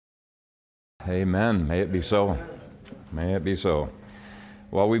Amen. May it be so. May it be so.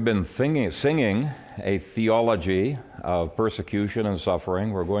 Well, we've been singing a theology of persecution and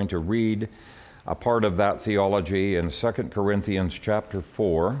suffering. We're going to read a part of that theology in 2 Corinthians chapter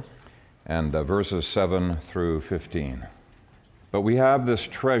 4 and verses 7 through 15. But we have this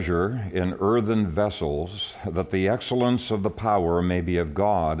treasure in earthen vessels, that the excellence of the power may be of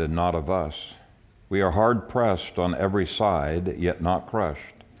God and not of us. We are hard pressed on every side, yet not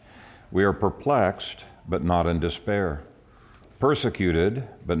crushed. We are perplexed, but not in despair. Persecuted,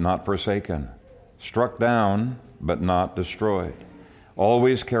 but not forsaken. Struck down, but not destroyed.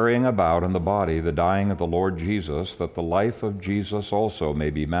 Always carrying about in the body the dying of the Lord Jesus, that the life of Jesus also may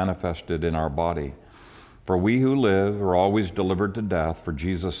be manifested in our body. For we who live are always delivered to death for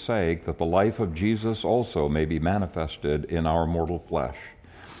Jesus' sake, that the life of Jesus also may be manifested in our mortal flesh.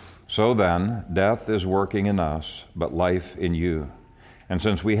 So then, death is working in us, but life in you. And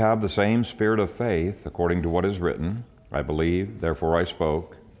since we have the same spirit of faith, according to what is written, I believe, therefore I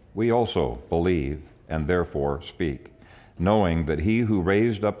spoke, we also believe and therefore speak, knowing that he who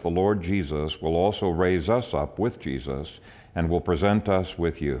raised up the Lord Jesus will also raise us up with Jesus and will present us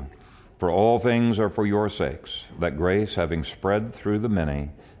with you. For all things are for your sakes, that grace, having spread through the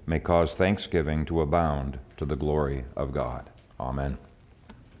many, may cause thanksgiving to abound to the glory of God. Amen.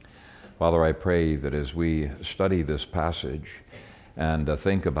 Father, I pray that as we study this passage and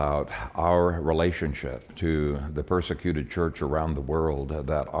think about our relationship to the persecuted church around the world,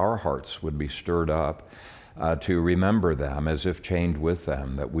 that our hearts would be stirred up to remember them as if chained with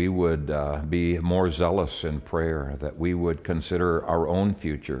them, that we would be more zealous in prayer, that we would consider our own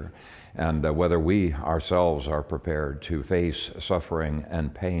future, and whether we ourselves are prepared to face suffering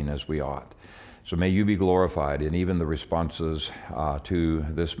and pain as we ought. So may you be glorified in even the responses to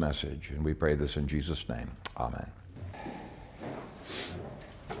this message, and we pray this in Jesus' name. Amen.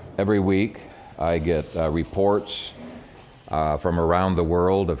 Every week I get reports from around the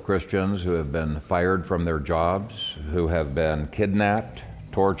world of Christians who have been fired from their jobs, who have been kidnapped,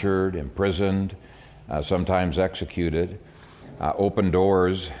 tortured, imprisoned, sometimes executed. Open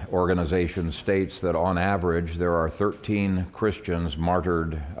Doors organization states that on average there are 13 Christians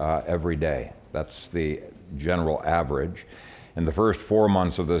martyred every day. That's the general average. In the first 4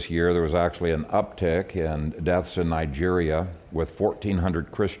 months of this year, there was actually an uptick in deaths in Nigeria, with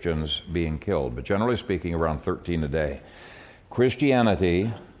 1,400 Christians being killed, but generally speaking, around 13 a day.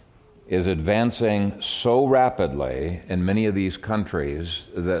 Christianity is advancing so rapidly in many of these countries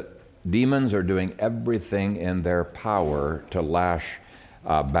that demons are doing everything in their power to lash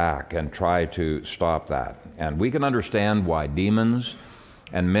back and try to stop that. And we can understand why demons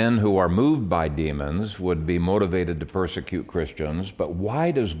and men who are moved by demons would be motivated to persecute Christians, but why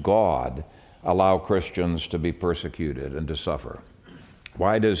does God allow Christians to be persecuted and to suffer?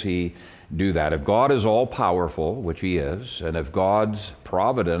 Why does he do that? If God is all-powerful, which he is, and if God's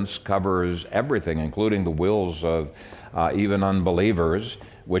providence covers everything, including the wills of even unbelievers,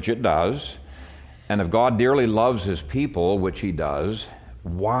 which it does, and if God dearly loves his people, which he does,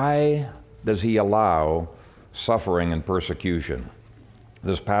 why does he allow suffering and persecution?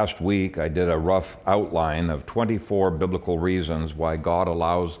 This past week, I did a rough outline of 24 biblical reasons why God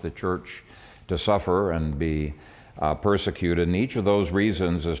allows the church to suffer and be persecuted, and each of those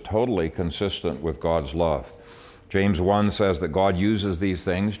reasons is totally consistent with God's love. James 1 says that God uses these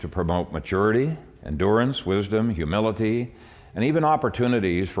things to promote maturity, endurance, wisdom, humility, and even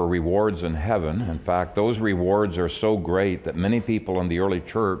opportunities for rewards in heaven. In fact, those rewards are so great that many people in the early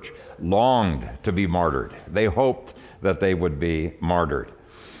church longed to be martyred. They hoped that they would be martyred.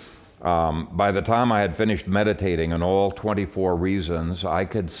 By the time I had finished meditating on all 24 reasons, I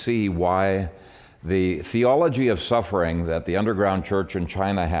could see why the theology of suffering that the underground church in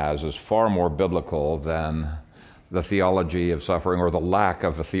China has is far more biblical than the theology of suffering, or the lack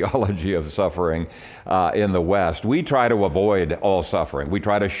of the theology of suffering in the West. We try to avoid all suffering. We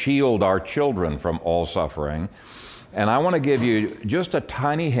try to shield our children from all suffering. And I want to give you just a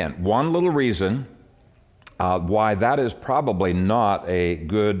tiny hint, one little reason why that is probably not a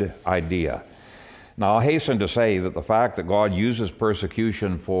good idea. Now, I'll hasten to say that the fact that God uses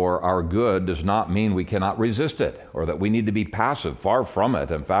persecution for our good does not mean we cannot resist it, or that we need to be passive. Far from it.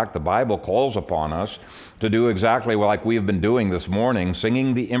 In fact, the Bible calls upon us to do exactly like we have been doing this morning,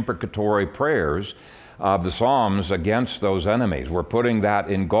 singing the imprecatory prayers of the Psalms against those enemies. We're putting that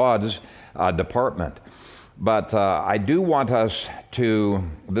in God's department. But I do want us to,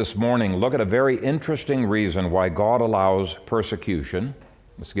 this morning, look at a very interesting reason why God allows persecution.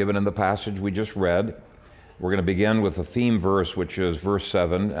 It's given in the passage we just read. We're going to begin with the theme verse, which is verse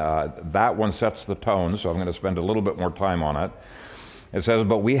 7. That one sets the tone, so I'm going to spend a little bit more time on it. It says,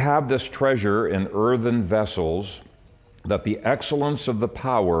 "But we have this treasure in earthen vessels, that the excellence of the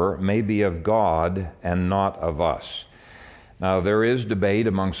power may be of God and not of us." Now, there is debate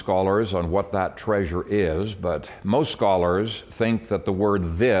among scholars on what that treasure is, but most scholars think that the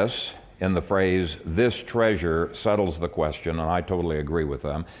word "this" in the phrase "this treasure" settles the question, and I totally agree with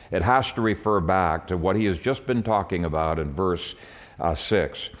them. It has to refer back to what he has just been talking about in verse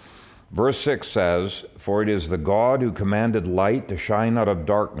 6. Verse 6 says, "For it is the God who commanded light to shine out of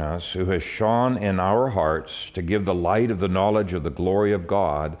darkness, who has shone in our hearts to give the light of the knowledge of the glory of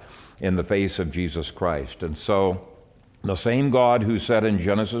God in the face of Jesus Christ." And so, the same God who said in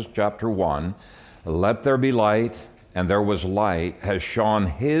Genesis chapter 1, "Let there be light," and there was light, has shone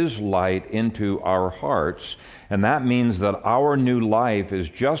his light into our hearts. And that means that our new life is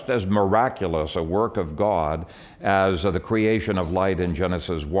just as miraculous a work of God as the creation of light in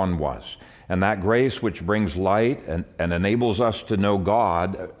Genesis 1 was. And that grace which brings light and enables us to know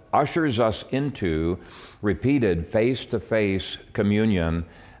God ushers us into repeated face-to-face communion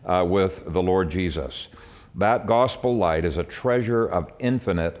with the Lord Jesus. That gospel light is a treasure of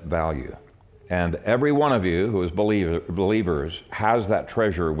infinite value. And every one of you who is believers has that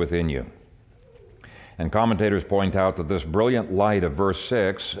treasure within you. And commentators point out that this brilliant light of verse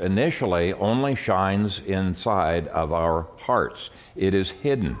 6 initially only shines inside of our hearts. It is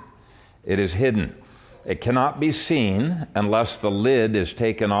hidden. It is hidden. It cannot be seen unless the lid is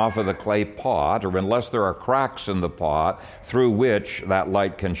taken off of the clay pot, or unless there are cracks in the pot through which that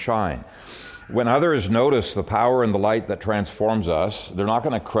light can shine. When others notice the power and the light that transforms us, they're not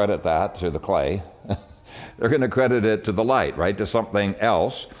going to credit that to the clay. They're going to credit it to the light, right? To something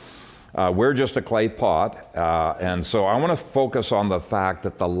else. We're just a clay pot. And so I want to focus on the fact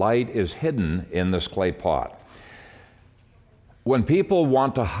that the light is hidden in this clay pot. When people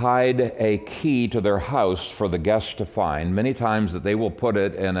want to hide a key to their house for the guests to find, many times that they will put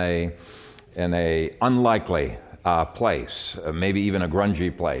it in a unlikely place, maybe even a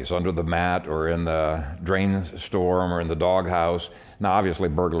grungy place, under the mat or in the drain storm or in the doghouse. Now, obviously,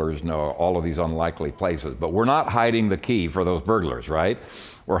 burglars know all of these unlikely places, but we're not hiding the key for those burglars, right?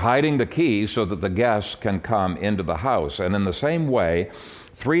 We're hiding the key so that the guests can come into the house. And in the same way,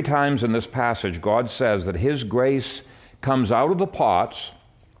 3 times in this passage, God says that His grace comes out of the pots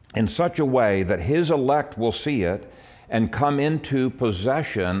in such a way that His elect will see it and come into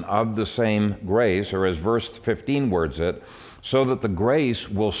possession of the same grace, or as verse 15 words it, so that the grace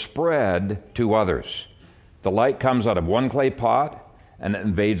will spread to others. The light comes out of one clay pot and it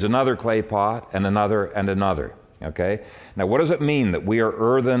invades another clay pot and another and another. Okay? Now, what does it mean that we are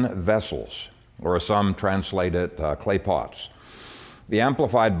earthen vessels, or as some translate it, clay pots? The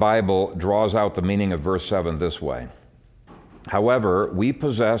Amplified Bible draws out the meaning of verse 7 this way: "However, we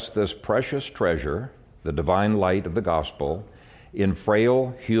possess this precious treasure, the divine light of the gospel, in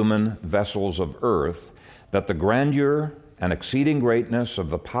frail human vessels of earth, that the grandeur and exceeding greatness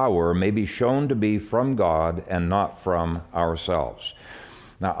of the power may be shown to be from God and not from ourselves."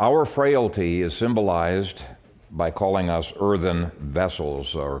 Now, our frailty is symbolized by calling us earthen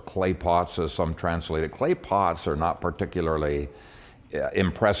vessels, or clay pots, as some translate it. Clay pots are not particularly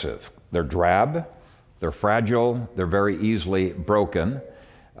impressive. They're drab, they're fragile, they're very easily broken.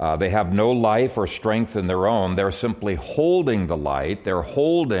 They have no life or strength in their own. They're simply holding the light, they're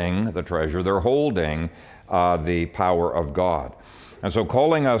holding the treasure, they're holding the power of God. And so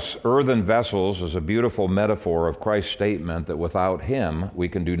calling us earthen vessels is a beautiful metaphor of Christ's statement that without Him we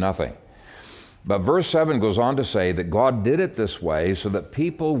can do nothing. But verse 7 goes on to say that God did it this way so that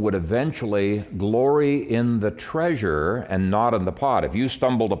people would eventually glory in the treasure and not in the pot. If you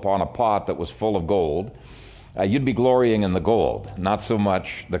stumbled upon a pot that was full of gold, you'd be glorying in the gold, not so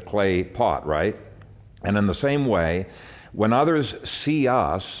much the clay pot, right? And in the same way, when others see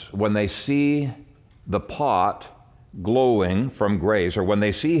us, when they see the pot glowing from grace, or when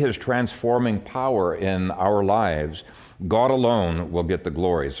they see His transforming power in our lives, God alone will get the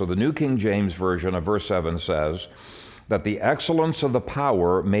glory. So the New King James Version of verse 7 says that the excellence of the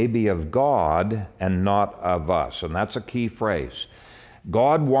power may be of God and not of us. And that's a key phrase.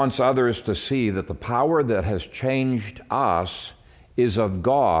 God wants others to see that the power that has changed us is of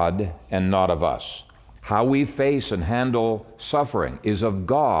God and not of us. How we face and handle suffering is of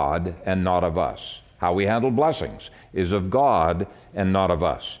God and not of us. How we handle blessings is of God and not of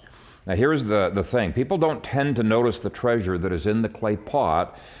us. Now here's the thing. People don't tend to notice the treasure that is in the clay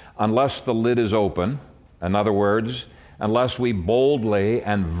pot unless the lid is open. In other words, unless we boldly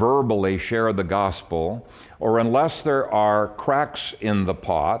and verbally share the gospel, or unless there are cracks in the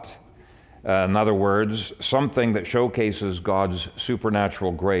pot, in other words, something that showcases God's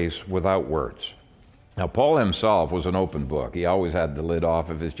supernatural grace without words. Now, Paul himself was an open book. He always had the lid off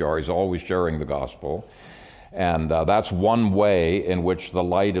of his jar. He's always sharing the gospel. And that's one way in which the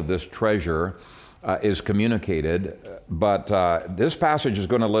light of this treasure is communicated. But this passage is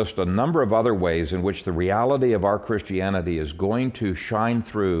going to list a number of other ways in which the reality of our Christianity is going to shine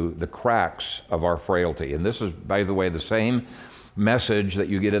through the cracks of our frailty. And this is, by the way, the same message that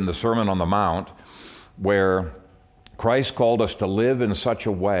you get in the Sermon on the Mount, where Christ called us to live in such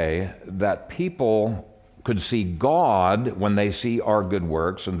a way that people could see God when they see our good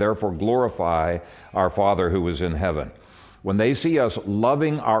works and therefore glorify our Father who is in heaven. When they see us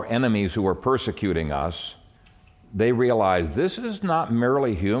loving our enemies who are persecuting us, they realize this is not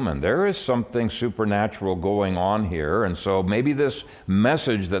merely human. There is something supernatural going on here. And so maybe this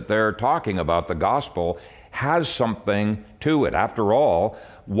message that they're talking about, the gospel, has something to it. After all,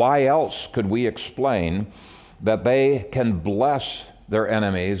 why else could we explain that they can bless their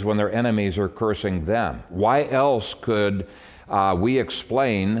enemies when their enemies are cursing them? Why else could we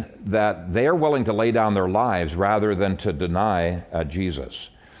explain that they're willing to lay down their lives rather than to deny Jesus?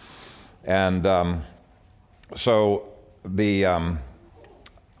 And so there's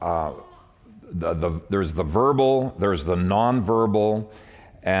the verbal, there's the nonverbal,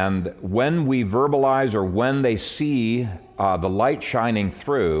 and when we verbalize or when they see the light shining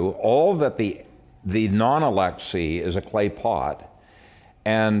through, all that the non-elect see is a clay pot,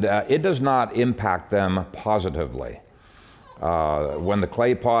 and it does not impact them positively. When the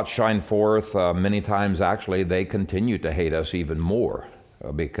clay pots shine forth, many times actually they continue to hate us even more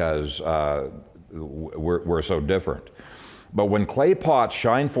because we're so different. But when clay pots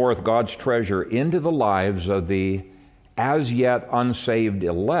shine forth God's treasure into the lives of the as yet unsaved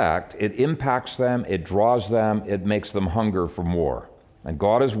elect, it impacts them, it draws them, it makes them hunger for more. And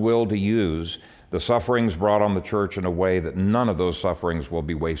God is willed to use the sufferings brought on the church in a way that none of those sufferings will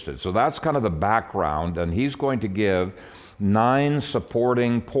be wasted. So that's kind of the background, and he's going to give 9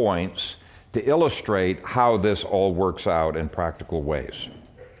 supporting points to illustrate how this all works out in practical ways.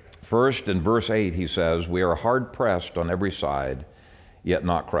 First, in verse 8, he says, "We are hard-pressed on every side, yet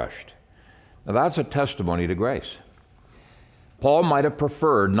not crushed." Now that's a testimony to grace. Paul might have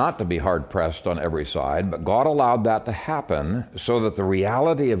preferred not to be hard-pressed on every side, but God allowed that to happen so that the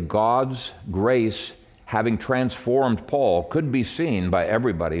reality of God's grace having transformed Paul could be seen by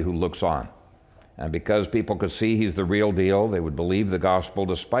everybody who looks on. And because people could see he's the real deal, they would believe the gospel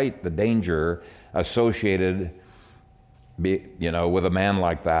despite the danger associated with a man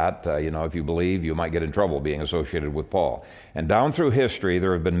like that. If you believe, you might get in trouble being associated with Paul. And down through history,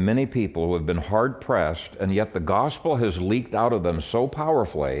 there have been many people who have been hard-pressed, and yet the gospel has leaked out of them so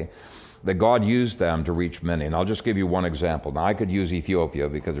powerfully that God used them to reach many. And I'll just give you one example. Now, I could use Ethiopia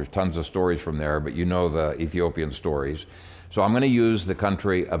because there's tons of stories from there, but you know the Ethiopian stories. So I'm going to use the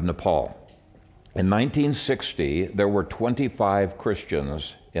country of Nepal. In 1960, there were 25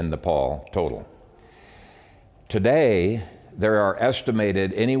 Christians in Nepal total. Today, there are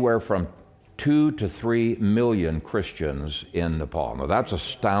estimated anywhere from 2 to 3 million Christians in Nepal. Now, that's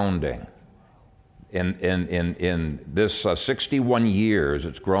astounding. In this 61 years,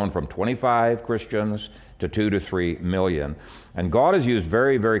 it's grown from 25 Christians to 2 to 3 million. And God has used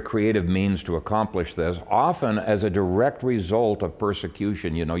very, very creative means to accomplish this, often as a direct result of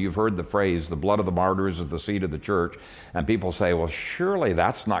persecution. You've heard the phrase, the blood of the martyrs is the seed of the church. And people say, well, surely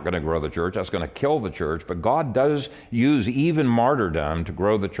that's not going to grow the church. That's going to kill the church. But God does use even martyrdom to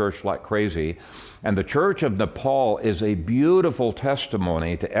grow the church like crazy. And the Church of Nepal is a beautiful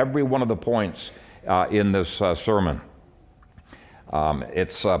testimony to every one of the points in this sermon.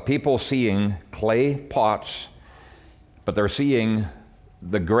 It's people seeing clay pots, but they're seeing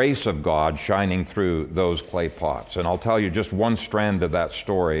the grace of God shining through those clay pots. And I'll tell you just one strand of that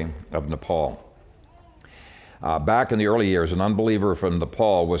story of Nepal. Back in the early years, an unbeliever from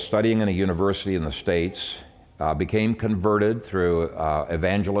Nepal was studying in a university in the States, became converted through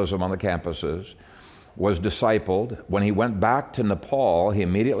evangelism on the campuses, was discipled. When he went back to Nepal, he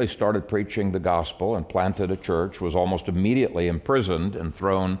immediately started preaching the gospel and planted a church, was almost immediately imprisoned and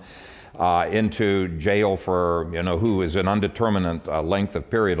thrown into jail for, who is an undeterminate length of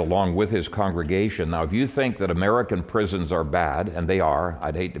period along with his congregation. Now, if you think that American prisons are bad, and they are,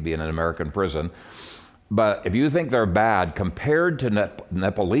 I'd hate to be in an American prison, but if you think they're bad compared to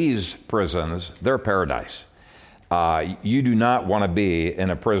Nepalese prisons, they're paradise. You do not want to be in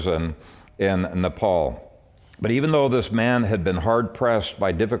a prison in Nepal. But even though this man had been hard-pressed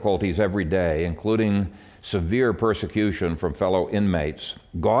by difficulties every day, including severe persecution from fellow inmates,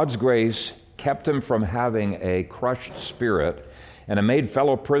 God's grace kept him from having a crushed spirit, and it made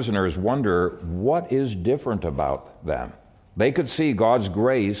fellow prisoners wonder what is different about them. They could see God's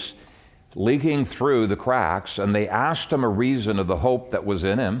grace leaking through the cracks, and they asked him a reason of the hope that was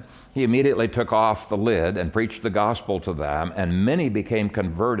in him. He immediately took off the lid and preached the gospel to them, and many became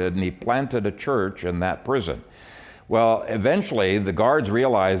converted, and he planted a church in that prison. Well, eventually the guards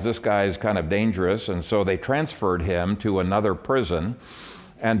realized this guy is kind of dangerous, and so they transferred him to another prison.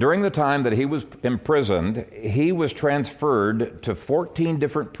 And during the time that he was imprisoned, he was transferred to 14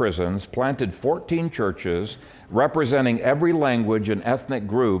 different prisons, planted 14 churches, representing every language and ethnic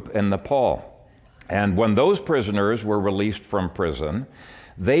group in Nepal. And when those prisoners were released from prison,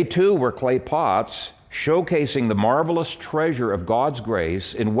 they too were clay pots, showcasing the marvelous treasure of God's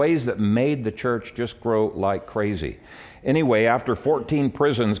grace in ways that made the church just grow like crazy. Anyway, after 14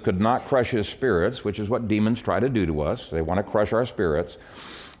 prisons could not crush his spirits, which is what demons try to do to us, they want to crush our spirits,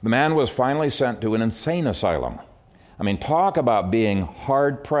 the man was finally sent to an insane asylum. I mean, talk about being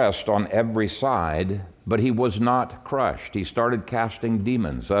hard-pressed on every side, but he was not crushed. He started casting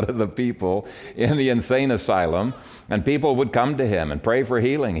demons out of the people in the insane asylum, and people would come to him and pray for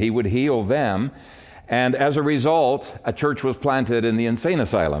healing. He would heal them, and as a result, a church was planted in the insane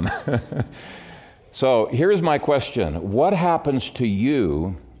asylum. So here's my question. What happens to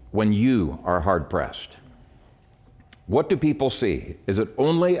you when you are hard-pressed? What do people see? Is it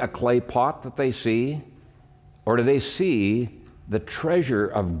only a clay pot that they see? Or do they see the treasure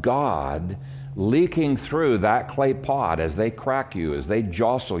of God leaking through that clay pot as they crack you, as they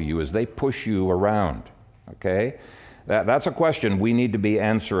jostle you, as they push you around? Okay? That's a question we need to be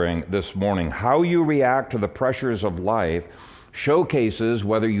answering this morning. How you react to the pressures of life showcases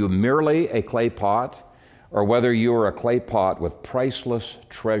whether you're merely a clay pot or whether you are a clay pot with priceless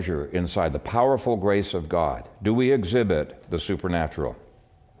treasure inside the powerful grace of God. Do we exhibit the supernatural?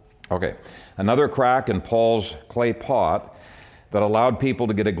 Okay, another crack in Paul's clay pot that allowed people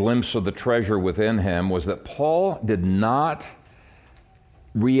to get a glimpse of the treasure within him was that Paul did not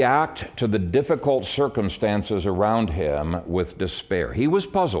react to the difficult circumstances around him with despair. He was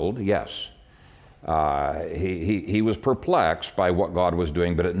puzzled, yes. He was perplexed by what God was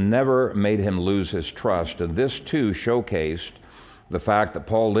doing, but it never made him lose his trust. And this too showcased the fact that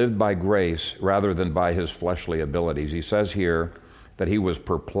Paul lived by grace rather than by his fleshly abilities. He says here that he was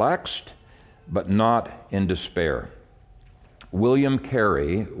perplexed, but not in despair. William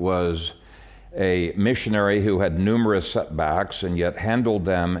Carey was a missionary who had numerous setbacks and yet handled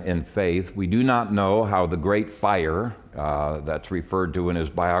them in faith. We do not know how the great fire that's referred to in his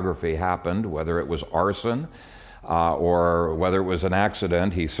biography happened, whether it was arson or whether it was an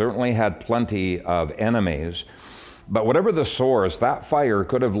accident. He certainly had plenty of enemies. But whatever the source, that fire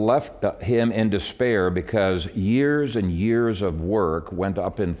could have left him in despair because years and years of work went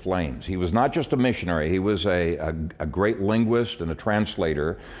up in flames. He was not just a missionary, he was a great linguist and a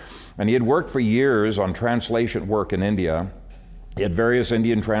translator. And he had worked for years on translation work in India. He had various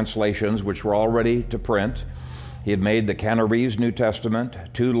Indian translations which were all ready to print. He had made the Canarese New Testament,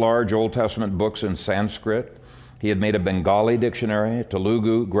 2 large Old Testament books in Sanskrit. He had made a Bengali dictionary, a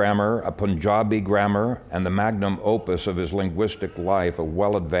Telugu grammar, a Punjabi grammar, and the magnum opus of his linguistic life, a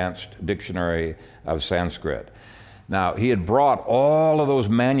well-advanced dictionary of Sanskrit. Now, he had brought all of those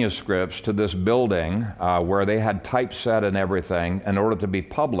manuscripts to this building where they had typeset and everything in order to be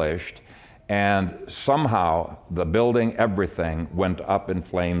published, and somehow the building, everything went up in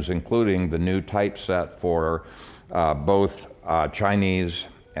flames, including the new typeset for both Chinese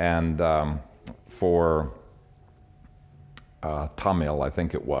and for Tamil, I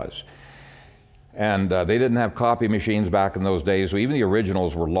think it was. And they didn't have copy machines back in those days, so even the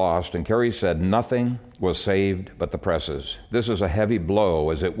originals were lost. And Carey said, nothing was saved but the presses. This is a heavy blow,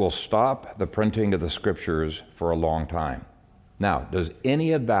 as it will stop the printing of the scriptures for a long time. Now, does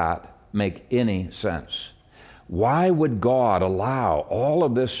any of that make any sense? Why would God allow all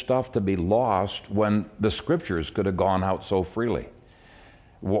of this stuff to be lost when the scriptures could have gone out so freely?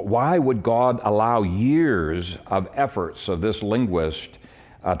 Why would God allow years of efforts of this linguist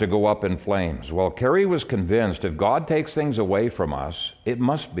to go up in flames? Well, Carey was convinced if God takes things away from us, it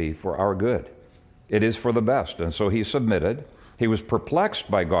must be for our good. It is for the best. And so he submitted. He was perplexed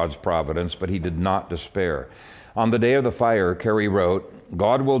by God's providence, but he did not despair. On the day of the fire, Carey wrote,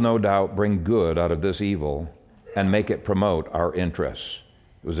 God will no doubt bring good out of this evil and make it promote our interests.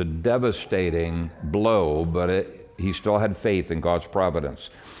 It was a devastating blow, but he still had faith in God's providence.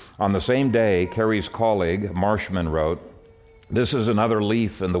 On the same day, Carey's colleague, Marshman, wrote, this is another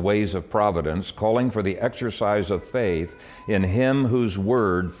leaf in the ways of providence, calling for the exercise of faith in him whose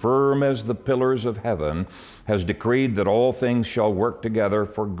word, firm as the pillars of heaven, has decreed that all things shall work together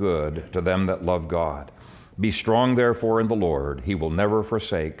for good to them that love God. Be strong, therefore, in the Lord. He will never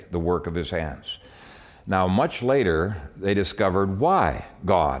forsake the work of his hands. Now, much later, they discovered why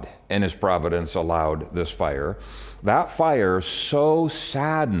God, in His providence, allowed this fire. That fire so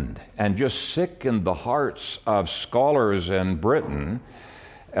saddened and just sickened the hearts of scholars in Britain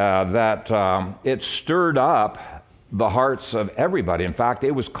that it stirred up the hearts of everybody. In fact,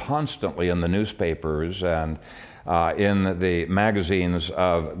 it was constantly in the newspapers and in the magazines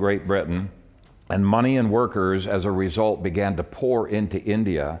of Great Britain. And money and workers, as a result, began to pour into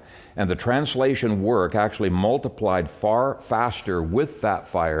India. And the translation work actually multiplied far faster with that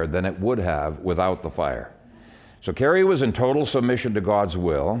fire than it would have without the fire. So Carey was in total submission to God's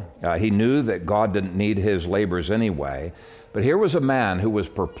will. He knew that God didn't need his labors anyway. But here was a man who was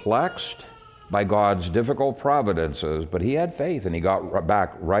perplexed by God's difficult providences, but he had faith and he got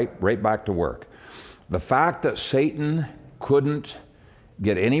right back to work. The fact that Satan couldn't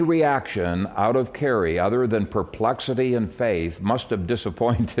get any reaction out of Carey other than perplexity and faith must have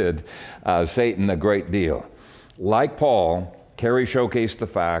disappointed Satan a great deal. Like Paul, Carey showcased the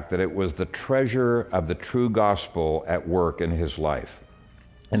fact that it was the treasure of the true gospel at work in his life.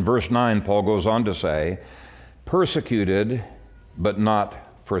 In verse 9, Paul goes on to say, persecuted but not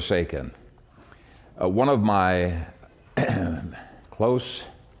forsaken. One of my close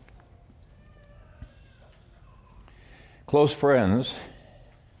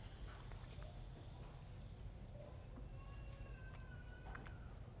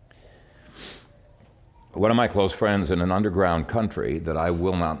friends in an underground country that I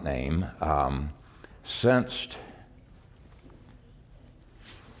will not name sensed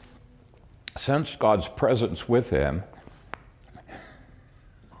God's presence with him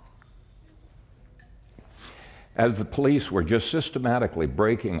as the police were just systematically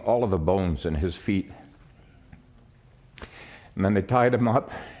breaking all of the bones in his feet. And then they tied him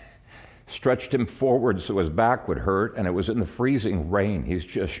up, stretched him forward so his back would hurt, and it was in the freezing rain. He's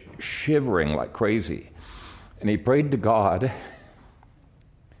just shivering like crazy. And he prayed to God,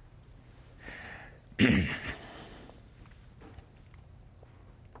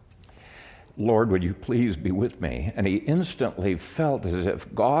 Lord, would you please be with me? And he instantly felt as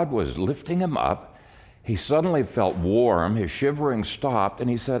if God was lifting him up. He suddenly felt warm, his shivering stopped, and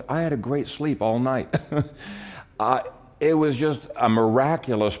he said, I had a great sleep all night. It was just a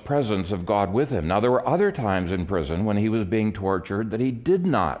miraculous presence of God with him. Now, there were other times in prison when he was being tortured that he did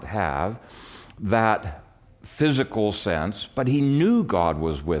not have that physical sense, but he knew God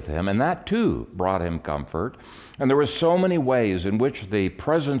was with him, and that too brought him comfort. And there were so many ways in which the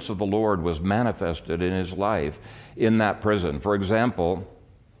presence of the Lord was manifested in his life in that prison. For example,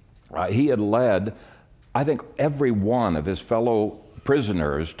 he had led, I think, every one of his fellow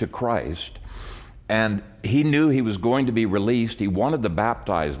prisoners to Christ, and he knew he was going to be released. He wanted to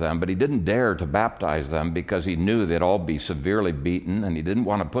baptize them, but he didn't dare to baptize them because he knew they'd all be severely beaten, and he didn't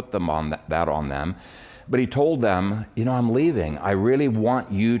want to put them on that on them. But he told them, I'm leaving. I really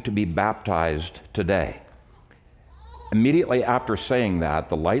want you to be baptized today. Immediately after saying that,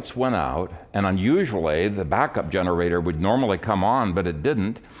 the lights went out, and unusually, the backup generator would normally come on, but it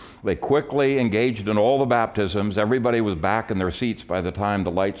didn't. They quickly engaged in all the baptisms. Everybody was back in their seats by the time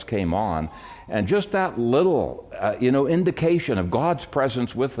the lights came on. And just that little, indication of God's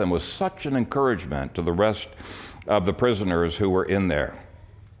presence with them was such an encouragement to the rest of the prisoners who were in there.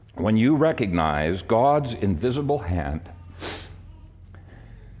 When you recognize God's invisible hand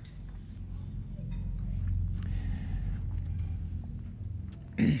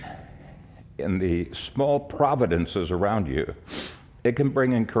in the small providences around you, it can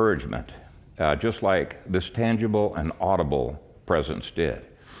bring encouragement, just like this tangible and audible presence did.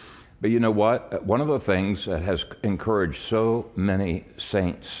 But you know what? One of the things that has encouraged so many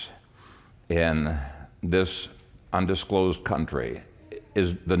saints in this undisclosed country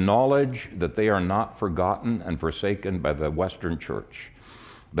is the knowledge that they are not forgotten and forsaken by the Western Church,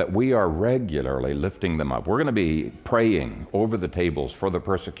 that we are regularly lifting them up. We're going to be praying over the tables for the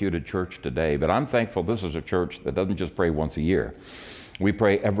persecuted church today, but I'm thankful this is a church that doesn't just pray once a year. We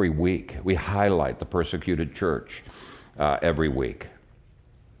pray every week. We highlight the persecuted church every week.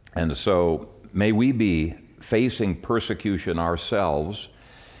 And so may we be facing persecution ourselves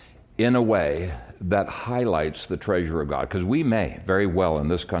in a way that highlights the treasure of God, because we may very well in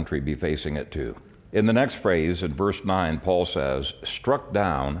this country be facing it too. In the next phrase, in verse 9, Paul says, struck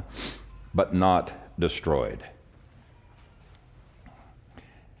down, but not destroyed.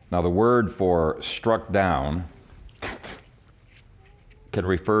 Now, the word for struck down can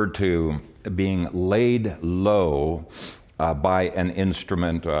refer to being laid low by an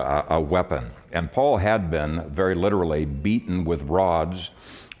instrument, a weapon. And Paul had been very literally beaten with rods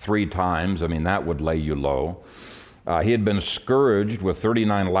 3 times. I mean, that would lay you low. He had been scourged with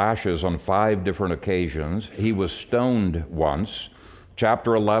 39 lashes on 5 different occasions. He was stoned once.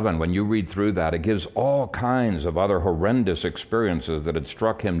 Chapter 11, when you read through that, it gives all kinds of other horrendous experiences that had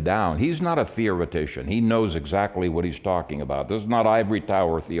struck him down. He's not a theoretician. He knows exactly what he's talking about. This is not ivory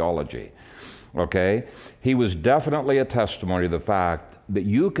tower theology, okay? He was definitely a testimony to the fact that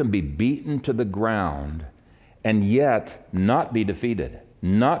you can be beaten to the ground and yet not be defeated,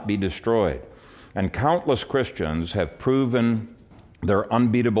 not be destroyed. And countless Christians have proven their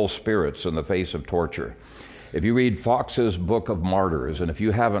unbeatable spirits in the face of torture. If you read Fox's Book of Martyrs, and if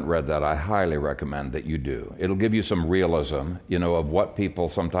you haven't read that, I highly recommend that you do. It'll give you some realism, of what people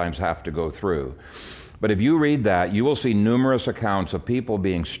sometimes have to go through. But if you read that, you will see numerous accounts of people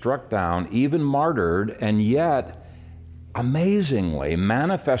being struck down, even martyred, and yet amazingly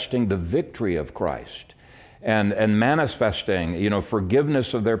manifesting the victory of Christ and manifesting,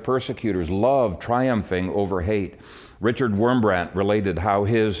 forgiveness of their persecutors, love triumphing over hate. Richard Wurmbrand related how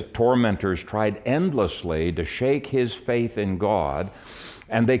his tormentors tried endlessly to shake his faith in God,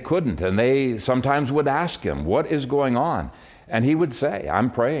 and they couldn't. And they sometimes would ask him, "What is going on?" And he would say, "I'm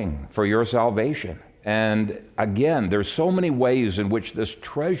praying for your salvation." And again, there's so many ways in which this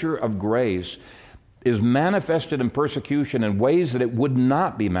treasure of grace is manifested in persecution in ways that it would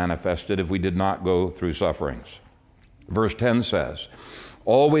not be manifested if we did not go through sufferings. Verse 10 says,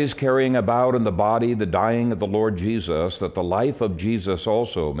 "Always carrying about in the body the dying of the Lord Jesus, that the life of Jesus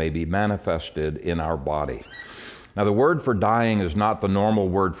also may be manifested in our body." Now, the word for dying is not the normal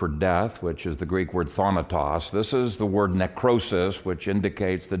word for death, which is the Greek word thanatos. This is the word necrosis, which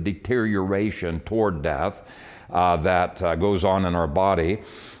indicates the deterioration toward death that goes on in our body.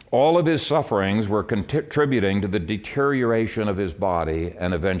 All of his sufferings were contributing to the deterioration of his body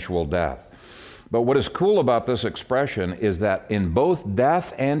and eventual death. But what is cool about this expression is that in both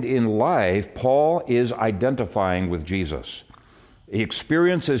death and in life, Paul is identifying with Jesus. He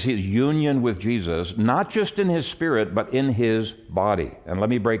experiences his union with Jesus, not just in his spirit, but in his body. And let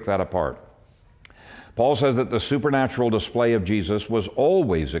me break that apart. Paul says that the supernatural display of Jesus was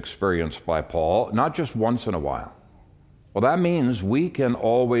always experienced by Paul, not just once in a while. Well, that means we can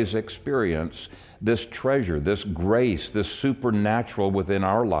always experience this treasure, this grace, this supernatural within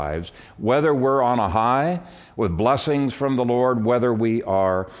our lives, whether we're on a high with blessings from the Lord, whether we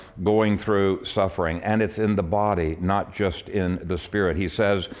are going through suffering. And it's in the body, not just in the spirit. He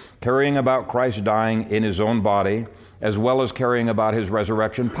says, carrying about Christ dying in his own body, as well as carrying about his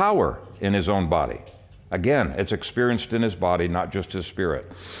resurrection power in his own body. Again, it's experienced in his body, not just his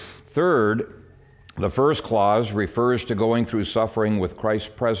spirit. Third, the first clause refers to going through suffering with Christ's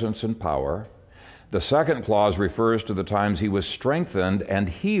presence and power. The second clause refers to the times he was strengthened and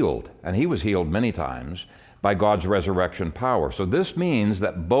healed, and he was healed many times, by God's resurrection power. So this means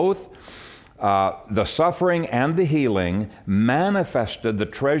that both the suffering and the healing manifested the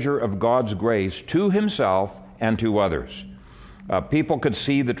treasure of God's grace to himself and to others. People could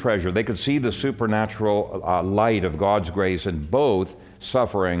see the treasure. They could see the supernatural light of God's grace in both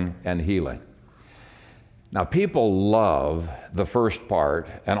suffering and healing. Now, people love the first part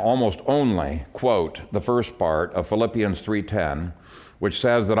and almost only quote the first part of Philippians 3:10, which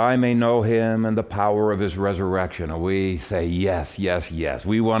says that I may know him and the power of his resurrection. And we say, yes, yes, yes.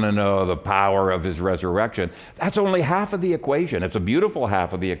 We want to know the power of his resurrection. That's only half of the equation. It's a beautiful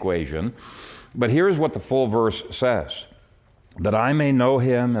half of the equation. But here's what the full verse says, that I may know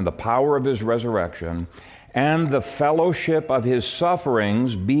him and the power of his resurrection and the fellowship of his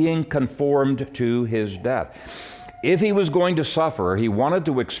sufferings, being conformed to his death. If he was going to suffer, he wanted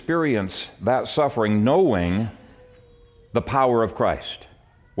to experience that suffering knowing the power of Christ.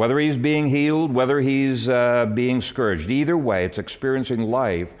 Whether he's being healed, whether he's being scourged, either way, it's experiencing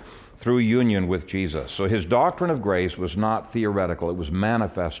life through union with Jesus. So his doctrine of grace was not theoretical, it was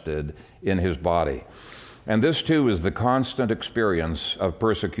manifested in his body. And this too is the constant experience of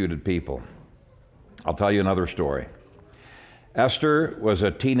persecuted people. I'll tell you another story. Esther was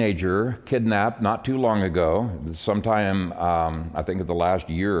a teenager, kidnapped not too long ago, sometime, I think in the last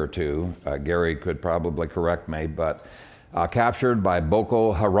year or two. Gary could probably correct me, but captured by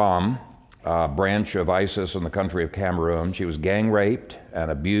Boko Haram, a branch of ISIS in the country of Cameroon. She was gang raped and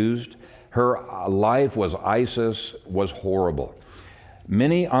abused. Her life was ISIS was horrible.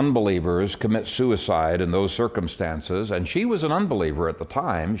 Many unbelievers commit suicide in those circumstances, and she was an unbeliever at the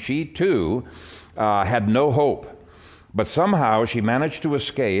time. She too had no hope. But somehow she managed to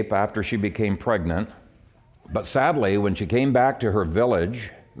escape after she became pregnant. But sadly, when she came back to her village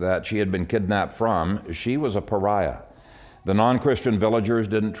that she had been kidnapped from, she was a pariah. The non-Christian villagers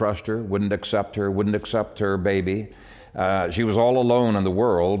didn't trust her, wouldn't accept her baby. She was all alone in the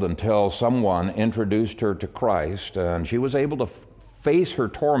world until someone introduced her to Christ, and she was able to face her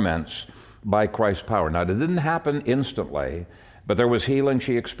torments by Christ's power. Now, it didn't happen instantly, but there was healing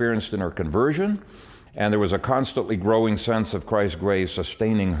she experienced in her conversion, and there was a constantly growing sense of Christ's grace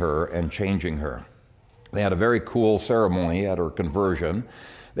sustaining her and changing her. They had a very cool ceremony at her conversion.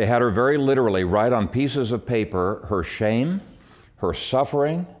 They had her very literally write on pieces of paper her shame, her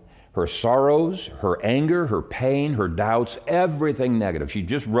suffering, her sorrows, her anger, her pain, her doubts, everything negative. She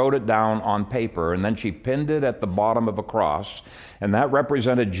just wrote it down on paper, and then she pinned it at the bottom of a cross, and that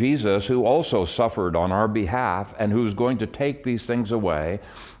represented Jesus, who also suffered on our behalf and who's going to take these things away.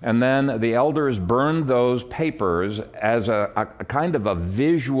 And then the elders burned those papers as a kind of a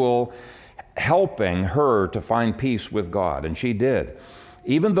visual helping her to find peace with God, and she did.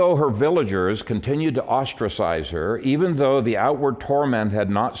 Even though her villagers continued to ostracize her, even though the outward torment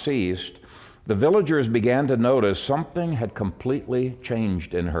had not ceased, the villagers began to notice something had completely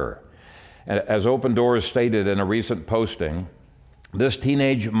changed in her. As Open Doors stated in a recent posting, this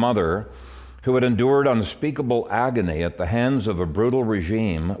teenage mother who had endured unspeakable agony at the hands of a brutal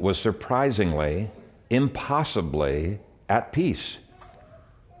regime was surprisingly, impossibly at peace.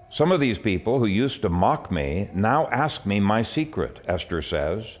 Some of these people who used to mock me now ask me my secret, Esther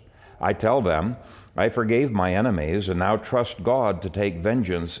says. I tell them, I forgave my enemies and now trust God to take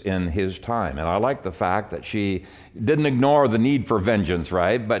vengeance in His time. And I like the fact that she didn't ignore the need for vengeance,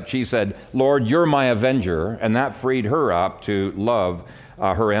 right? But she said, Lord, you're my avenger, and that freed her up to love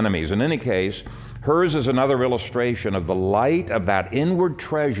her enemies. In any case, hers is another illustration of the light of that inward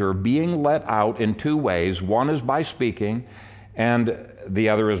treasure being let out in two ways. One is by speaking, and the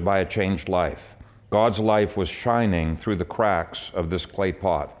other is by a changed life. God's life was shining through the cracks of this clay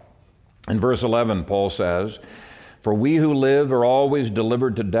pot. In verse 11, Paul says, For we who live are always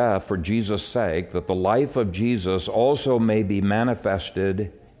delivered to death for Jesus' sake, that the life of Jesus also may be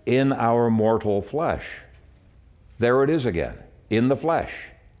manifested in our mortal flesh. There it is again, in the flesh,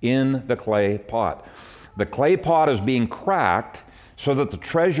 in the clay pot. The clay pot is being cracked so that the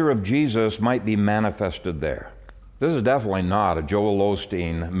treasure of Jesus might be manifested there. This is definitely not a Joel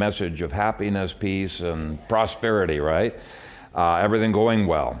Osteen message of happiness, peace, and prosperity, right? Everything going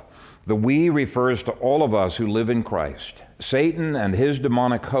well. The we refers to all of us who live in Christ. Satan and his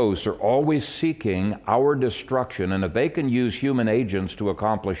demonic hosts are always seeking our destruction, and if they can use human agents to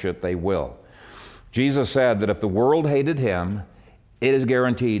accomplish it, they will. Jesus said that if the world hated him, it is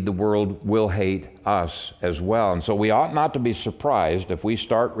guaranteed the world will hate us as well. And so we ought not to be surprised if we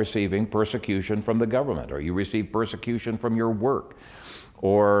start receiving persecution from the government, or you receive persecution from your work,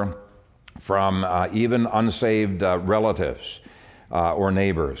 or from even unsaved relatives or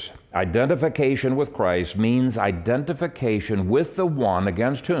neighbors. Identification with Christ means identification with the one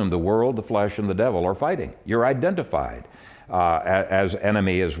against whom the world, the flesh, and the devil are fighting. You're identified as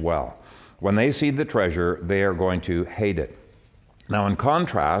enemy as well. When they see the treasure, they are going to hate it. Now, in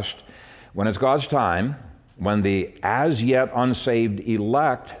contrast, when it's God's time, when the as yet unsaved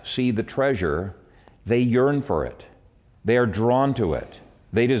elect see the treasure, they yearn for it. They are drawn to it.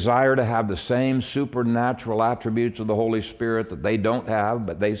 They desire to have the same supernatural attributes of the Holy Spirit that they don't have,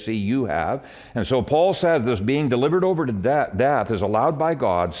 but they see you have. And so Paul says this being delivered over to death is allowed by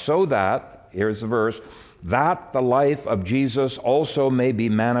God so that, here's the verse, that the life of Jesus also may be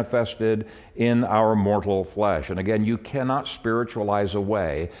manifested in our mortal flesh. And again, you cannot spiritualize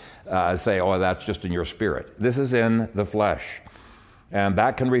away, say, oh, that's just in your spirit. This is in the flesh. And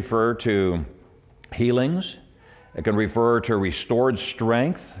that can refer to healings. It can refer to restored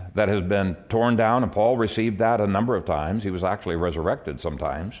strength that has been torn down, and Paul received that a number of times. He was actually resurrected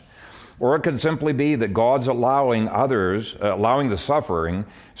sometimes. Or it can simply be that God's allowing the suffering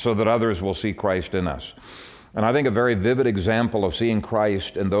so that others will see Christ in us. And I think a very vivid example of seeing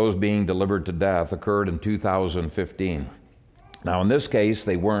Christ in those being delivered to death occurred in 2015. Now, in this case,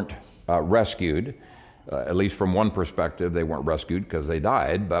 they weren't rescued. At least from one perspective, they weren't rescued because they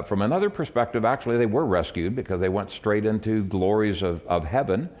died. But from another perspective, actually, they were rescued because they went straight into glories of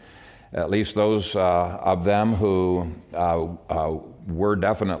heaven. At least those of them who were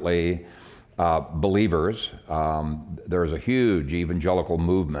definitely believers. There is a huge evangelical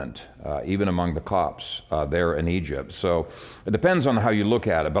movement, even among the Copts there in Egypt. So it depends on how you look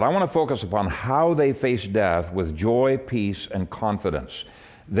at it. But I want to focus upon how they faced death with joy, peace, and confidence.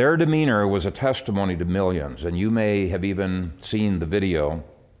 Their demeanor was a testimony to millions, and you may have even seen the video,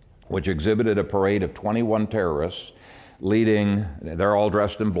 which exhibited a parade of 21 terrorists they're all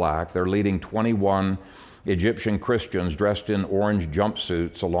dressed in black, they're leading 21 Egyptian Christians dressed in orange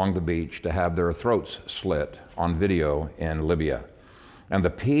jumpsuits along the beach to have their throats slit on video in Libya. And the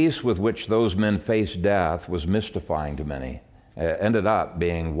peace with which those men faced death was mystifying to many. It ended up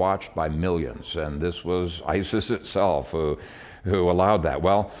being watched by millions, and this was ISIS itself who allowed that.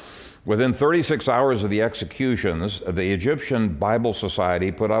 Well, within 36 hours of the executions, the Egyptian Bible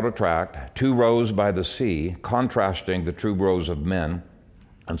Society put out a tract, Two Rows by the Sea, contrasting the two rows of men.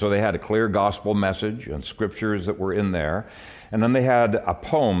 And so they had a clear gospel message and scriptures that were in there. And then they had a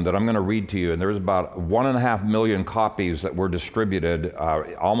poem that I'm going to read to you, and there was about 1.5 million copies that were distributed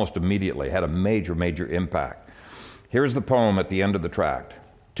almost immediately. It had a major, major impact. Here's the poem at the end of the tract.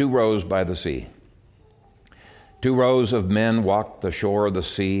 Two rows by the sea. 2 rows of men walked the shore of the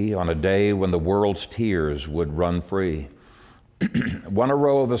sea on a day when the world's tears would run free. One a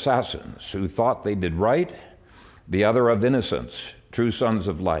row of assassins who thought they did right, the other of innocents, true sons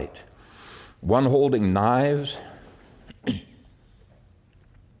of light. One holding knives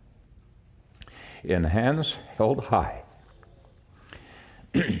in hands held high.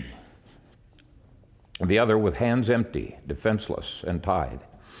 The other with hands empty, defenseless and tied.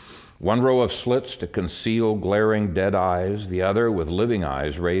 One row of slits to conceal glaring dead eyes, the other with living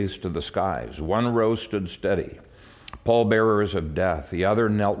eyes raised to the skies. One row stood steady, pallbearers of death, the other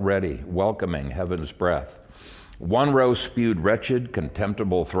knelt ready, welcoming heaven's breath. One row spewed wretched,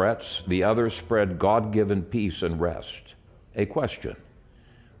 contemptible threats, the other spread God-given peace and rest. A question: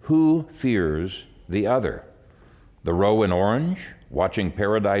 who fears the other? The row in orange, watching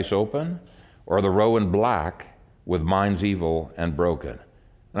paradise open, or the row in black with minds evil and broken?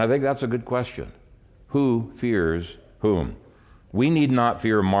 And I think that's a good question. Who fears whom? We need not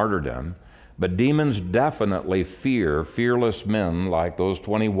fear martyrdom, but demons definitely fear fearless men like those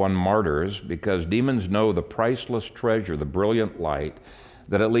 21 martyrs, because demons know the priceless treasure, the brilliant light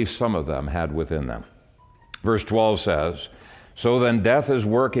that at least some of them had within them. Verse 12 says, "So then death is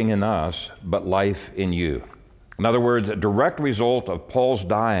working in us, but life in you." In other words, a direct result of Paul's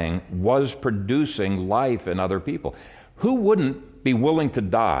dying was producing life in other people. Who wouldn't be willing to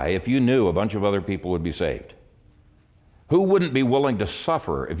die if you knew a bunch of other people would be saved? Who wouldn't be willing to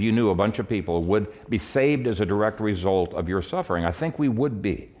suffer if you knew a bunch of people would be saved as a direct result of your suffering? I think we would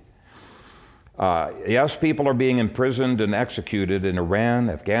be. Yes, people are being imprisoned and executed in Iran,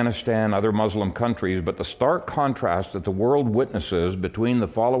 Afghanistan, other Muslim countries, but the stark contrast that the world witnesses between the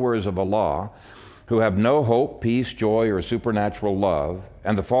followers of Allah, who have no hope, peace, joy, or supernatural love,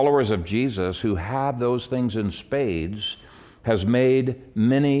 and the followers of Jesus, who have those things in spades, has made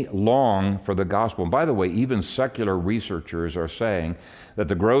many long for the gospel. And by the way, even secular researchers are saying that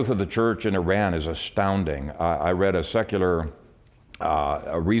the growth of the church in Iran is astounding. I read a secular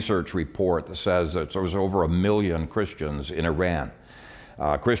research report that says that there was over 1 million Christians in Iran.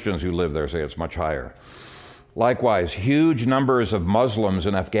 Christians who live there say it's much higher. Likewise, huge numbers of Muslims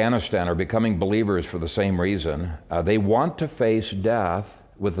in Afghanistan are becoming believers for the same reason. They want to face death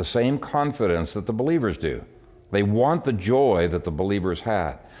with the same confidence that the believers do. They want the joy that the believers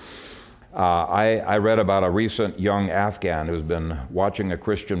had. I read about a recent young Afghan who's been watching a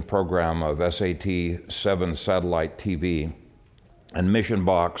Christian program of SAT 7 satellite TV, and Mission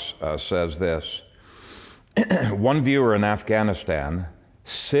Box says this: one viewer in Afghanistan,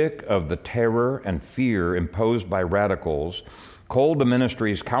 sick of the terror and fear imposed by radicals, called the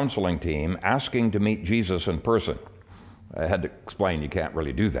ministry's counseling team asking to meet Jesus in person. I had to explain you can't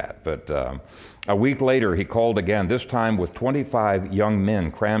really do that, but a week later he called again, this time with 25 young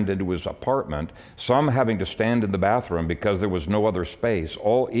men crammed into his apartment, some having to stand in the bathroom because there was no other space,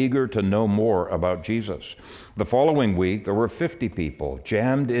 all eager to know more about Jesus. The following week there were 50 people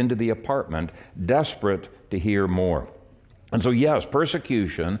jammed into the apartment, desperate to hear more. And so yes,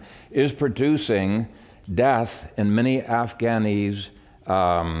 persecution is producing death in many Afghanis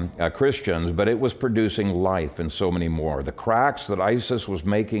Christians, but it was producing life in so many more. The cracks that ISIS was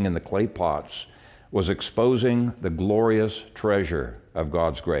making in the clay pots was exposing the glorious treasure of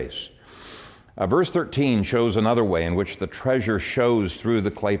God's grace. Verse 13 shows another way in which the treasure shows through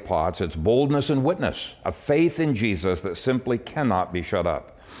the clay pots. It's boldness and witness, a faith in Jesus that simply cannot be shut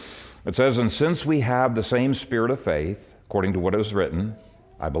up. It says, "And since we have the same spirit of faith, according to what is written,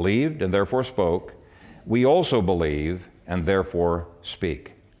 I believed and therefore spoke, we also believe and therefore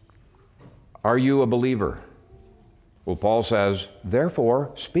speak." Are you a believer? Well, Paul says,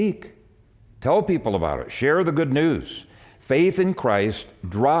 therefore speak. Tell people about it. Share the good news. Faith in Christ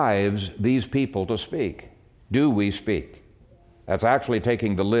drives these people to speak. Do we speak? That's actually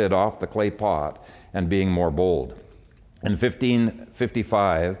taking the lid off the clay pot and being more bold. In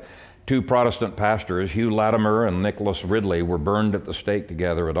 1555, 2 Protestant pastors, Hugh Latimer and Nicholas Ridley, were burned at the stake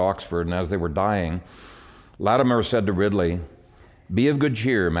together at Oxford, and as they were dying, Latimer said to Ridley, "Be of good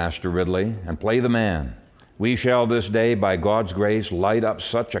cheer, Master Ridley, and play the man. We shall this day, by God's grace, light up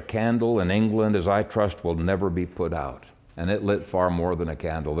such a candle in England as I trust will never be put out. And it lit far more than a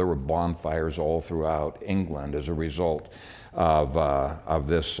candle. There were bonfires all throughout England as a result of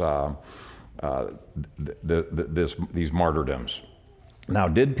these martyrdoms. Now,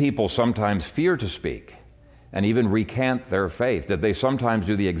 did people sometimes fear to speak and even recant their faith? Did they sometimes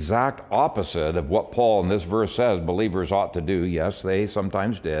do the exact opposite of what Paul in this verse says believers ought to do? Yes, they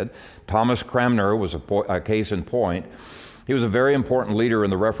sometimes did. Thomas Cranmer was a case in point. He was a very important leader in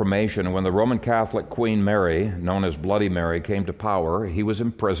the Reformation, and when the Roman Catholic Queen Mary, known as Bloody Mary, came to power, he was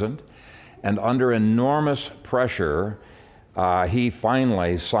imprisoned, and under enormous pressure, he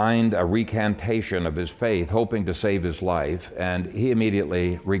finally signed a recantation of his faith, hoping to save his life, and he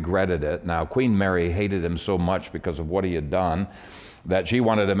immediately regretted it. Now, Queen Mary hated him so much because of what he had done that she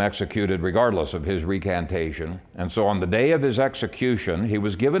wanted him executed regardless of his recantation. And so on the day of his execution, he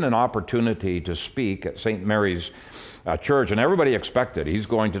was given an opportunity to speak at St. Mary's church, and everybody expected he's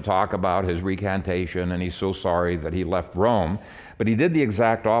going to talk about his recantation, and he's so sorry that he left Rome. But he did the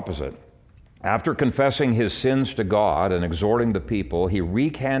exact opposite. After confessing his sins to God and exhorting the people, he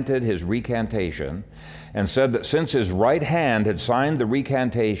recanted his recantation and said that since his right hand had signed the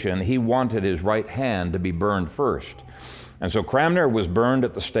recantation, he wanted his right hand to be burned first. And so Cranmer was burned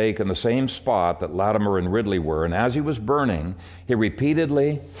at the stake in the same spot that Latimer and Ridley were, and as he was burning, he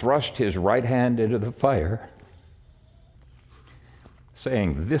repeatedly thrust his right hand into the fire,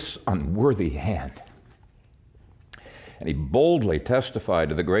 saying, "This unworthy hand." And he boldly testified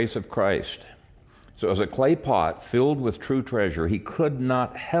to the grace of Christ. So as a clay pot filled with true treasure, he could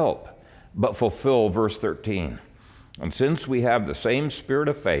not help but fulfill verse 13. And since we have the same spirit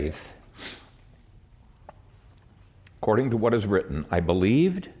of faith, according to what is written, I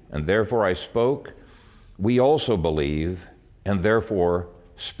believed, and therefore I spoke. We also believe, and therefore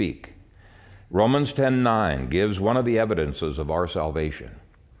speak. Romans 10:9 gives one of the evidences of our salvation.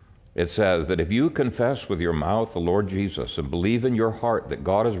 It says that if you confess with your mouth the Lord Jesus and believe in your heart that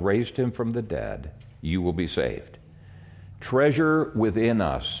God has raised him from the dead, you will be saved. Treasure within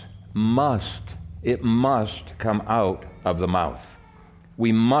us must come out of the mouth.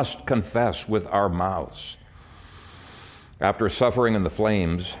 We must confess with our mouths. After suffering in the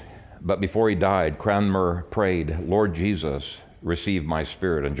flames, but before he died, Cranmer prayed, Lord Jesus, receive my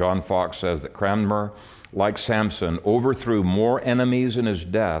spirit. And John Fox says that Cranmer, like Samson, overthrew more enemies in his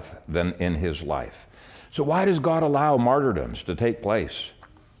death than in his life. So why does God allow martyrdoms to take place?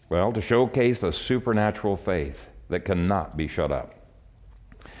 Well, to showcase the supernatural faith that cannot be shut up.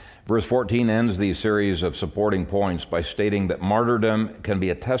 Verse 14 ends these series of supporting points by stating that martyrdom can be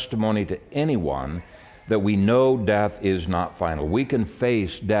a testimony to anyone that we know death is not final. We can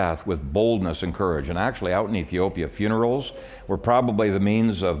face death with boldness and courage. And actually, out in Ethiopia, funerals were probably the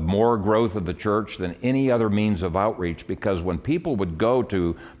means of more growth of the church than any other means of outreach, because when people would go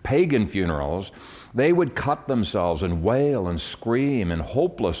to pagan funerals, they would cut themselves and wail and scream in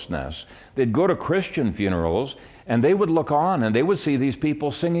hopelessness. They'd go to Christian funerals and they would look on and they would see these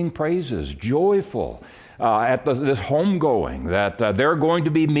people singing praises, joyful at this homegoing, that they're going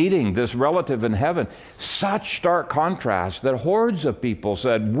to be meeting this relative in heaven. Such stark contrast that hordes of people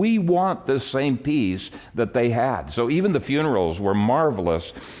said, we want this same peace that they had. So even the funerals were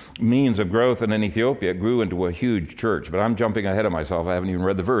marvelous means of growth, and in Ethiopia it grew into a huge church. But I'm jumping ahead of myself. I haven't even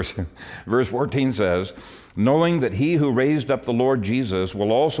read the verse. Verse 14 says, knowing that he who raised up the Lord Jesus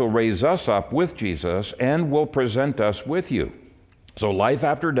will also raise us up with Jesus and will present us with you. So life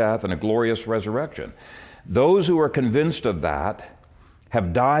after death and a glorious resurrection. Those who are convinced of that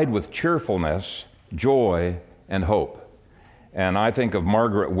have died with cheerfulness, joy, and hope. And I think of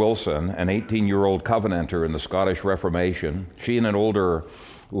Margaret Wilson, an 18-year-old Covenanter in the Scottish Reformation. She and an older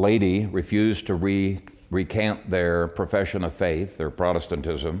lady refused to recant their profession of faith, their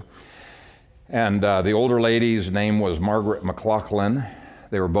Protestantism. And the older lady's name was Margaret McLaughlin.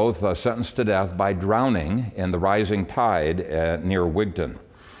 They were both sentenced to death by drowning in the rising tide near Wigton.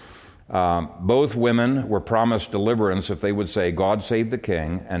 Both women were promised deliverance if they would say, God save the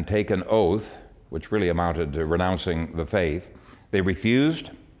King, and take an oath, which really amounted to renouncing the faith. They refused.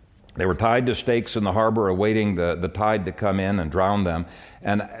 They were tied to stakes in the harbor awaiting the tide to come in and drown them.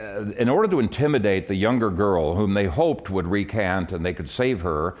 And in order to intimidate the younger girl, whom they hoped would recant and they could save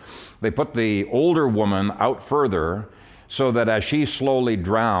her, they put the older woman out further so that as she slowly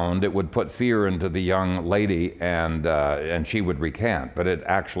drowned, it would put fear into the young lady and she would recant. But it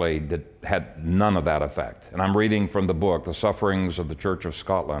actually had none of that effect. And I'm reading from the book, The Sufferings of the Church of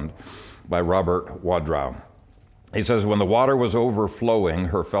Scotland, by Robert Wadrow. He says, when the water was overflowing,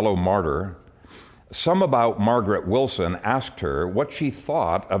 her fellow martyr, Some about Margaret Wilson asked her what she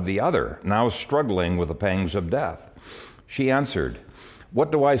thought of the other, now struggling with the pangs of death. She answered, "What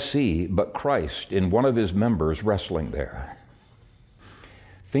do I see but Christ in one of his members wrestling there?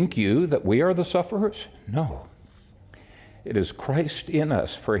 Think you that we are the sufferers? No. It is Christ in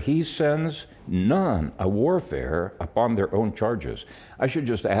us, for he sends none a warfare upon their own charges." I should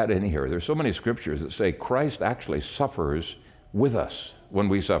just add in here, there's so many scriptures that say Christ actually suffers with us when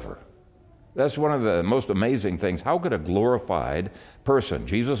we suffer. That's one of the most amazing things. How could a glorified person,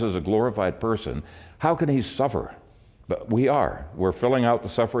 Jesus is a glorified person, how can he suffer? But we are. We're filling out the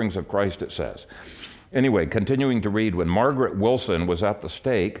sufferings of Christ, it says. Anyway, continuing to read, when Margaret Wilson was at the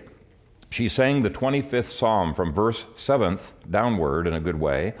stake, she sang the 25th Psalm from verse 7th downward in a good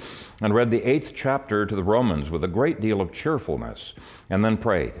way, and read the 8th chapter to the Romans with a great deal of cheerfulness, and then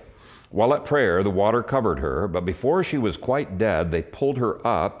prayed. While at prayer, the water covered her, but before she was quite dead, they pulled her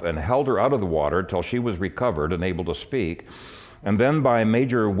up and held her out of the water till she was recovered and able to speak. And then by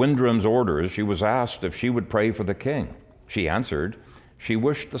Major Wyndham's orders, she was asked if she would pray for the king. She answered, she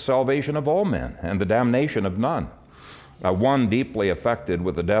wished the salvation of all men and the damnation of none. One deeply affected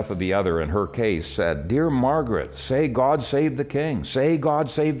with the death of the other in her case said, "Dear Margaret, say God save the king. Say God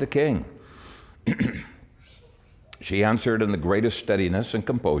save the king." She answered in the greatest steadiness and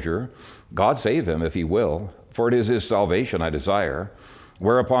composure, "God save him if he will, for it is his salvation I desire."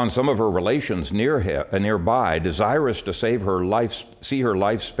 Whereupon some of her relations nearby, desirous to see her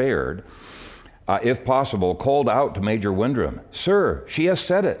life spared, if possible, called out to Major Wyndham, "Sir, she has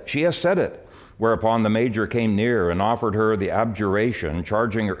said it, she has said it." Whereupon the major came near and offered her the abjuration,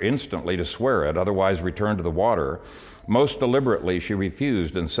 charging her instantly to swear it, otherwise return to the water. Most deliberately she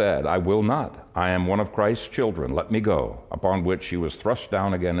refused and said, "I will not. I am one of Christ's children. Let me go." Upon which she was thrust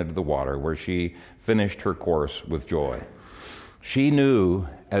down again into the water, where she finished her course with joy. She knew,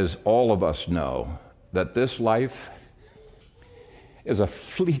 as all of us know, that this life is a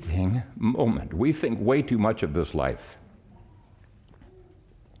fleeting moment. We think way too much of this life.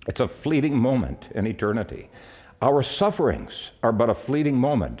 It's a fleeting moment in eternity. Our sufferings are but a fleeting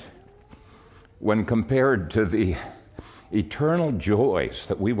moment when compared to the eternal joys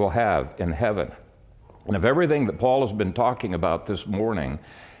that we will have in heaven. And if everything that Paul has been talking about this morning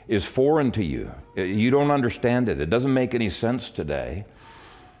is foreign to you, you don't understand it, it doesn't make any sense today,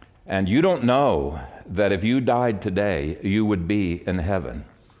 and you don't know that if you died today, you would be in heaven,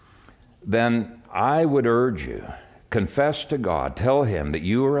 then I would urge you, confess to God, tell him that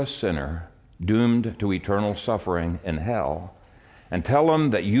you are a sinner doomed to eternal suffering in hell, and tell him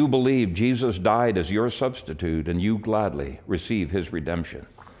that you believe Jesus died as your substitute and you gladly receive his redemption.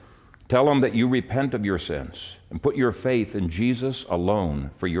 Tell him that you repent of your sins and put your faith in Jesus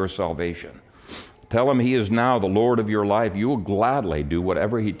alone for your salvation. Tell him he is now the Lord of your life. You will gladly do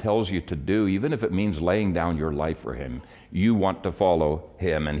whatever he tells you to do, even if it means laying down your life for him. You want to follow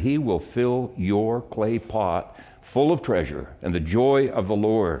him, and he will fill your clay pot full of treasure and the joy of the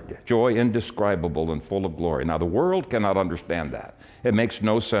Lord, joy indescribable and full of glory. Now, the world cannot understand that. It makes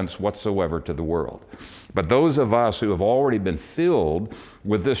no sense whatsoever to the world. But those of us who have already been filled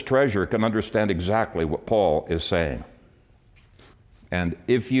with this treasure can understand exactly what Paul is saying. And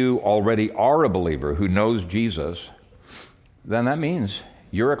if you already are a believer who knows Jesus, then that means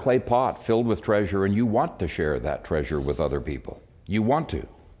you're a clay pot filled with treasure, and you want to share that treasure with other people. You want to.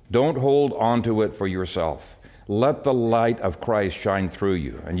 Don't hold on to it for yourself. Let the light of Christ shine through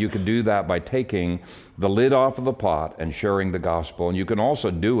you. And you can do that by taking the lid off of the pot and sharing the gospel. And you can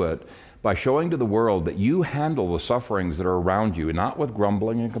also do it by showing to the world that you handle the sufferings that are around you, not with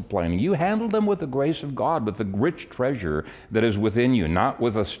grumbling and complaining. You handle them with the grace of God, with the rich treasure that is within you, not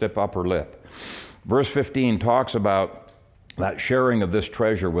with a stiff upper lip. Verse 15 talks about that sharing of this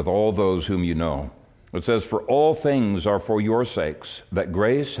treasure with all those whom you know. It says, "For all things are for your sakes, that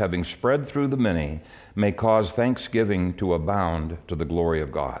grace, having spread through the many, may cause thanksgiving to abound to the glory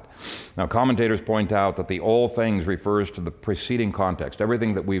of God." Now, commentators point out that the all things refers to the preceding context,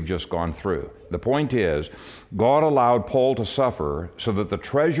 everything that we've just gone through. The point is, God allowed Paul to suffer so that the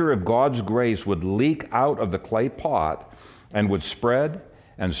treasure of God's grace would leak out of the clay pot and would spread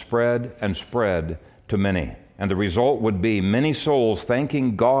and spread and spread to many. And the result would be many souls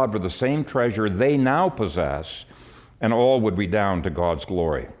thanking God for the same treasure they now possess, and all would redound to God's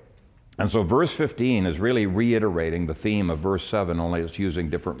glory. And so verse 15 is really reiterating the theme of verse 7, only it's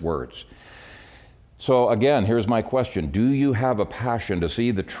using different words. So again, here's my question. Do you have a passion to see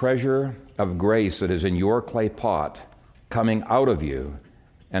the treasure of grace that is in your clay pot coming out of you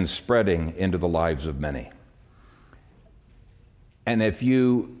and spreading into the lives of many? And if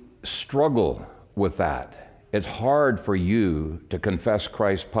you struggle with that, it's hard for you to confess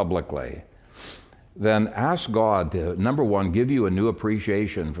Christ publicly, then ask God to, number one, give you a new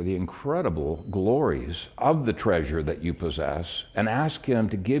appreciation for the incredible glories of the treasure that you possess, and ask Him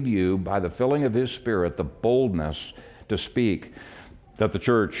to give you, by the filling of His Spirit, the boldness to speak that the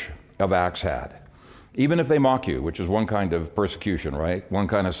church of Acts had. Even if they mock you, which is one kind of persecution, right? One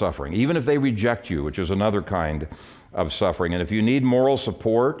kind of suffering. Even if they reject you, which is another kind of suffering. And if you need moral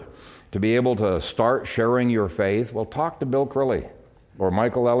support to be able to start sharing your faith, well, talk to Bill Crilly or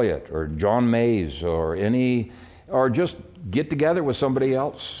Michael Elliott or John Mays or just get together with somebody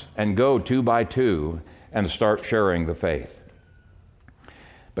else and go 2 by 2 and start sharing the faith.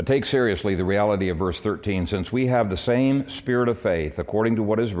 But take seriously the reality of verse 13. Since we have the same spirit of faith, according to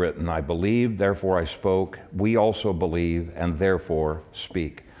what is written, I believed, therefore I spoke. We also believe, and therefore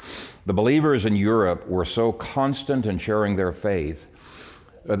speak. The believers in Europe were so constant in sharing their faith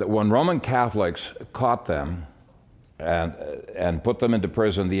that when Roman Catholics caught them and put them into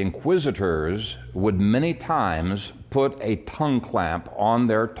prison, the inquisitors would many times put a tongue clamp on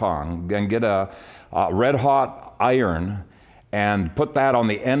their tongue and get a red-hot iron and put that on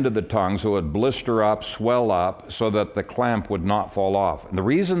the end of the tongue so it would blister up, swell up, so that the clamp would not fall off. And the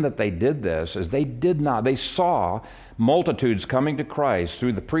reason that they did this is they saw multitudes coming to Christ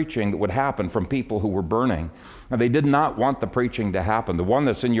through the preaching that would happen from people who were burning. And they did not want the preaching to happen. The one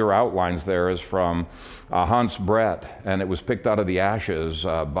that's in your outlines there is from Hans Brett, and it was picked out of the ashes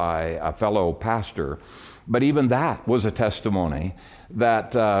by a fellow pastor. But even that was a testimony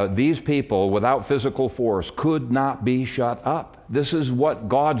that these people, without physical force, could not be shut up. This is what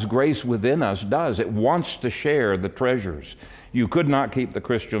God's grace within us does. It wants to share the treasures. You could not keep the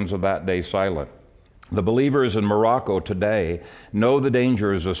Christians of that day silent. The believers in Morocco today know the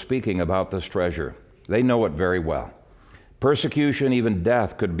dangers of speaking about this treasure. They know it very well. Persecution, even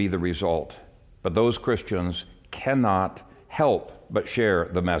death, could be the result. But those Christians cannot help but share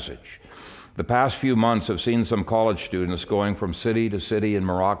the message. The past few months have seen some college students going from city to city in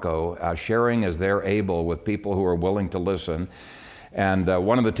Morocco, sharing as they're able with people who are willing to listen. And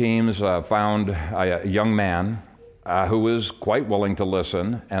one of the teams found a young man who was quite willing to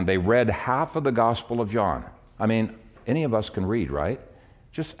listen, and they read half of the Gospel of John. I mean, any of us can read, right?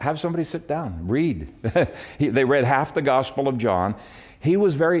 Just have somebody sit down, read. They read half the Gospel of John. He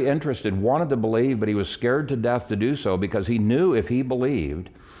was very interested, wanted to believe, but he was scared to death to do so because he knew if he believed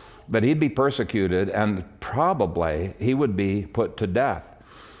that he'd be persecuted and probably he would be put to death.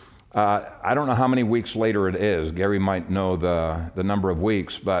 I don't know how many weeks later it is. Gary might know the number of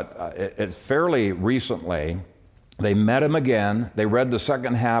weeks, but it's fairly recently. They met him again. They read the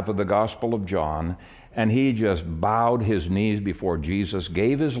second half of the Gospel of John, and he just bowed his knees before Jesus,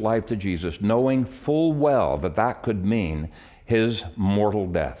 gave his life to Jesus, knowing full well that that could mean his mortal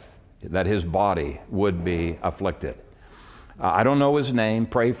death, that his body would be afflicted. I don't know his name.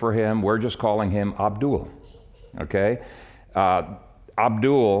 Pray for him. We're just calling him Abdul. Okay?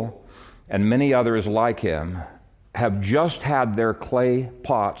 Abdul and many others like him have just had their clay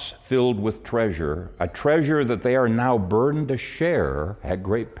pots filled with treasure, a treasure that they are now burdened to share at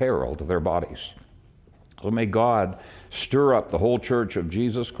great peril to their bodies. So may God stir up the whole church of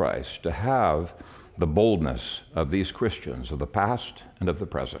Jesus Christ to have the boldness of these Christians of the past and of the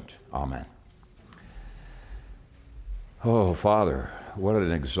present. Amen. Oh, Father, what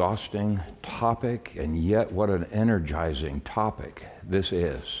an exhausting topic, and yet what an energizing topic this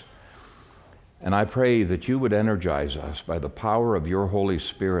is. And I pray that you would energize us by the power of your Holy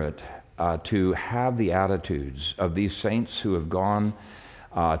Spirit to have the attitudes of these saints who have gone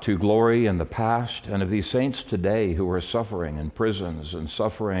to glory in the past, and of these saints today who are suffering in prisons and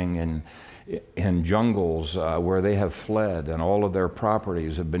suffering in jungles where they have fled and all of their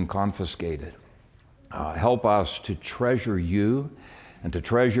properties have been confiscated. Help us to treasure you and to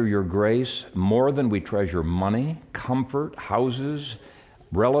treasure your grace more than we treasure money, comfort, houses,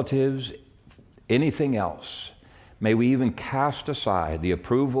 relatives, anything else. May we even cast aside the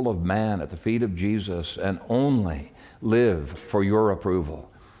approval of man at the feet of Jesus and only live for your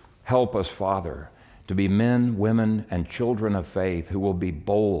approval. Help us, Father, to be men, women, and children of faith who will be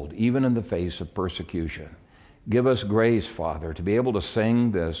bold even in the face of persecution. Give us grace, Father, to be able to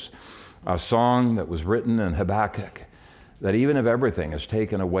sing this a song that was written in Habakkuk, that even if everything is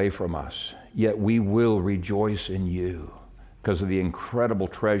taken away from us, yet we will rejoice in you because of the incredible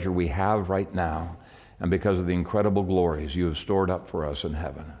treasure we have right now and because of the incredible glories you have stored up for us in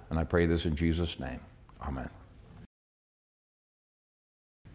heaven. And I pray this in Jesus' name. Amen.